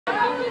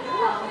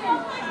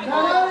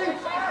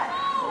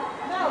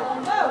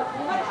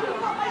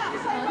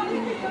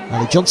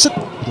Ali Johnson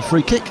with a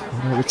free kick,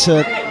 and a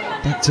return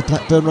back to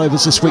Blackburn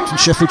Rovers this week from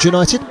Sheffield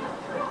United.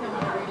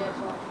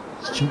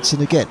 It's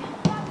Johnson again.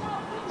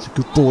 It's a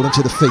good ball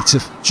into the feet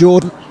of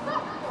Jordan.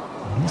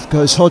 And off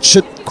goes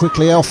Hodgson.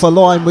 Quickly Alpha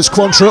line was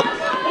Quantrill.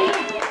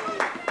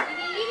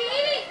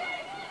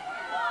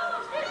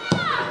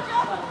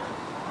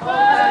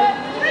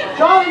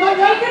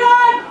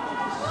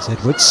 It's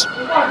Edwards.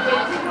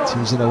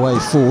 Teasing away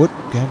forward.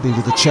 Gamby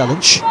with the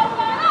challenge.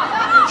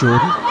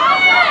 Jordan.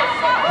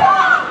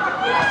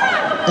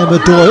 Emma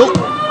Doyle.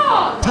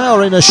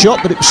 Power in her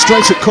shot, but it was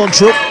straight at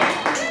Quantrill.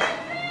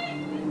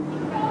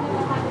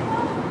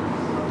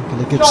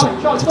 Nicola Gibson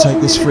to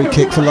take this free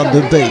kick for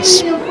London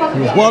Bees, who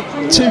have won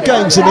 2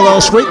 games in the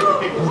last week,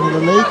 one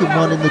in the league and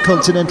one in the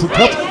Continental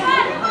Cup.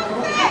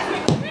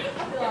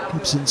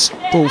 Gibson's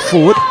ball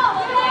forward,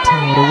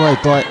 powered away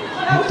by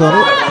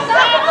McDonald.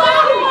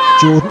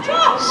 Jordan,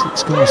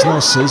 6 goals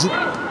last season,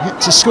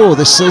 yet to score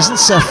this season.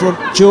 Saffron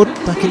Jordan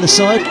back in the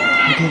side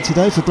again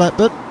today for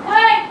Blackburn.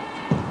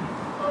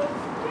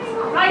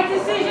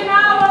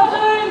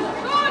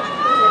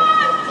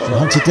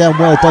 Hunted down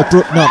well by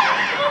Brooke Nunn.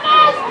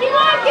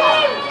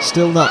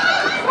 Still Nunn.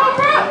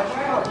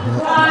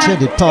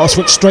 Intended pass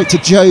went straight to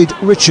Jade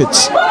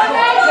Richards. And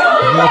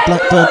now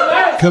Blackburn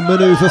can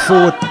manoeuvre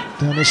forward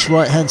down this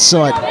right hand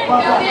side.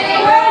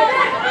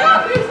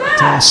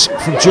 Pass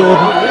from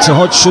Jordan to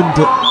Hodgson,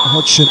 but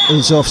Hodgson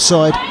is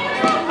offside.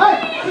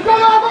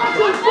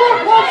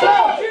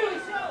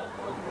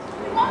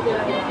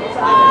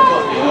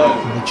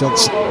 Ali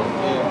Johnson.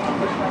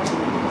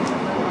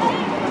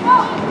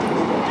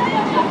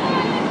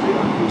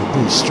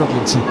 He's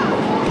struggling to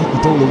get the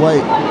ball away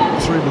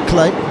through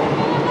McLean.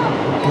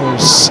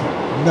 Goes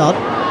Nunn.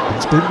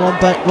 It's been won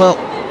back well.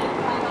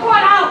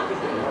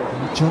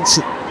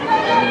 Johnson.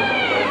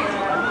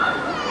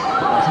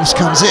 Cross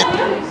comes in.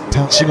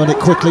 Pouncing on it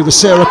quickly with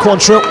Sarah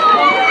Quantrill.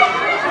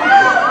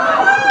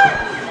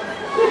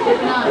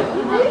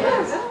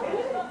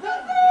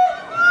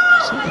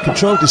 Certainly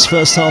controlled this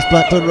first half,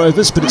 Blackburn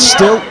Rovers, but it's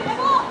still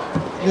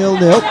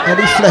 0-0.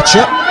 Ellie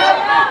Fletcher.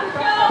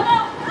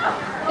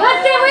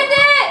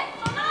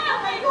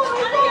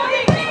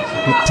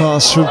 Good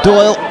pass from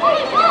Doyle,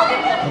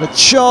 and a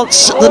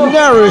chance at the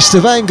narrowest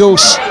of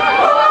angles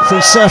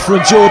from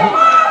Saffron Jordan,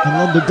 and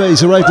London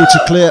Bees are able to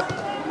clear.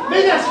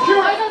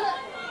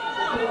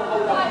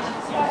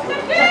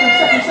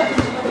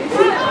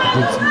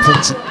 Ball from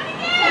Clinton.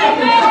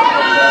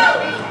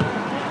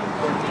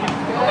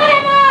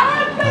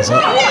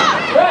 Hazard.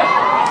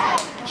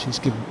 She's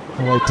given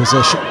away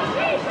possession.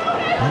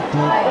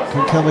 Blackburn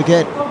can come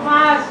again.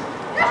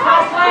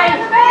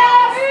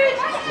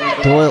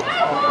 Doyle.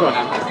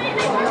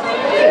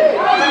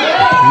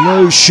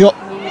 Low shot,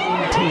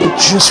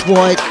 just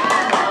wide.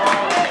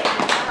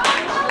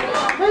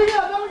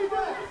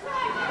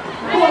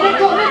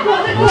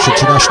 Welsh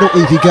International,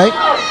 Evie Gate,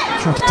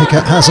 trying to pick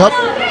out Hazard.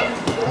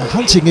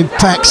 Hunting in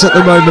packs at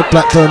the moment,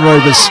 Blackburn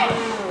Rovers.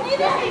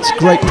 It's a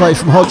great play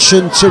from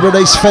Hodgson to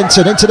release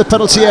Fenton into the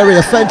penalty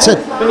area.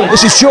 Fenton,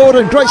 this is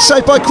Jordan, great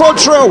save by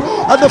Quantrill,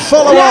 and the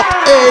follow-up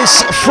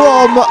is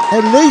from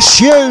Elise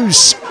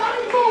Hughes.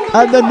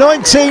 And the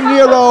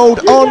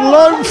 19-year-old on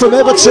loan from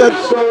Everton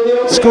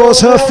scores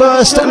her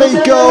first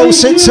league goal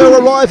since her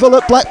arrival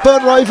at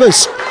Blackburn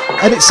Rovers.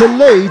 And it's a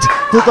lead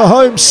that the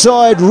home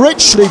side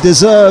richly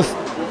deserve.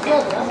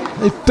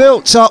 They've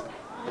built up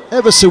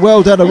ever so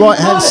well down the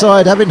right-hand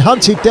side, having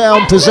hunted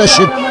down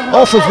possession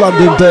off of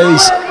London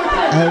Bees.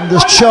 And the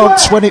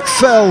chance when it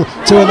fell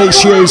to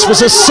Elise Hughes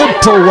was a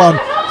simple one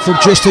from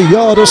just a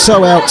yard or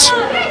so out.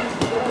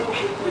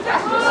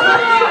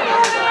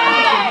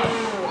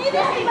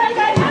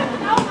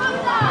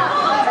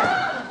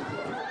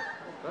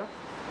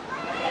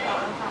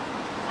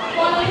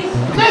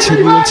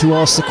 Continuing to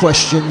ask the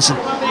questions and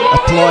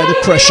apply the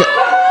pressure.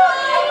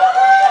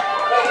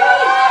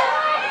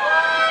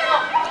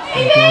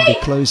 They're going to be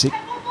closing.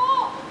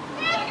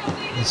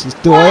 This is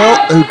Doyle,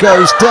 who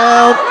goes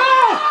down.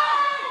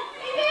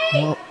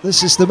 Well,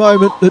 this is the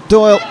moment that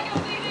Doyle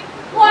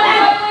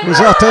was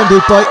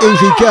upended by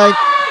Evie Gain.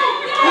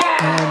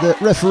 And the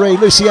referee,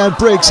 Lucy-Anne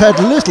Briggs, had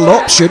little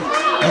option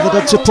other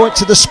than to point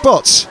to the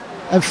spots.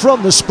 And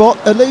from the spot,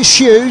 Elise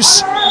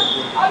Hughes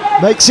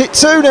makes it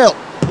 2-0.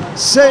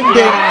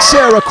 Sending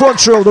Sarah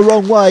Quantrill the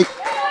wrong way,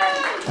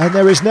 and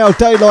there is now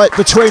daylight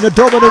between a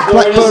dominant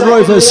Blackburn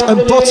Rovers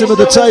and bottom of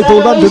the table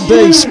London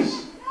Bees.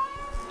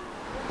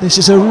 This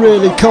is a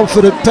really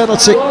confident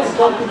penalty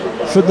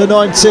from the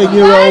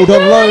 19-year-old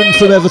on loan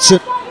from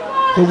Everton.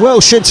 The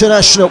Welsh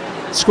international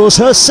scores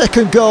her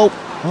second goal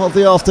of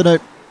the afternoon.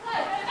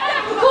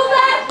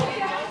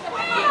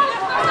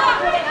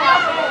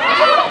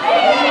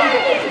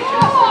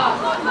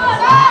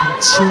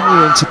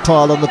 Continuing to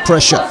pile on the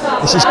pressure.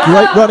 This is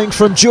great running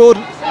from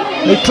Jordan,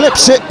 who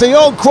clips it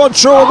beyond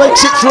Quantrill and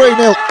makes it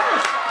 3-0.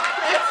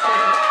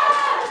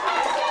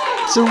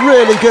 It's a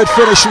really good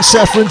finish from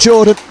Saffron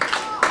Jordan.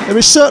 There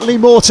is certainly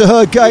more to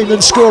her game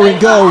than scoring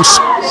goals,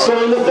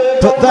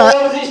 but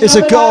that is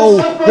a goal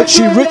that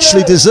she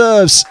richly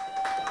deserves.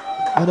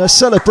 And her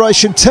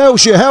celebration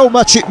tells you how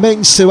much it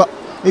means to her.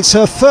 It's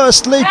her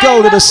first league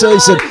goal of the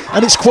season,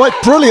 and it's quite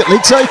brilliantly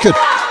taken.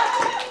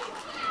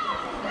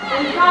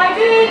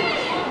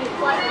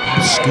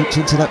 Scooped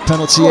into that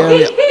penalty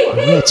area. A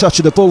rare touch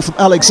of the ball from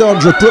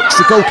Alexandra Brooks,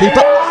 the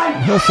goalkeeper.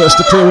 Her first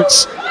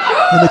appearance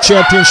in the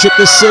Championship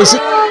this season.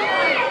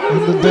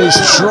 London Bees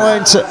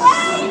trying to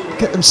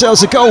get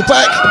themselves a goal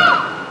back.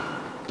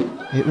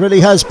 It really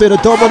has been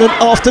a dominant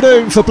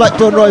afternoon for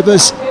Blackburn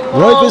Rovers.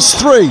 Rovers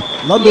 3,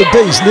 London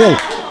Bees 0.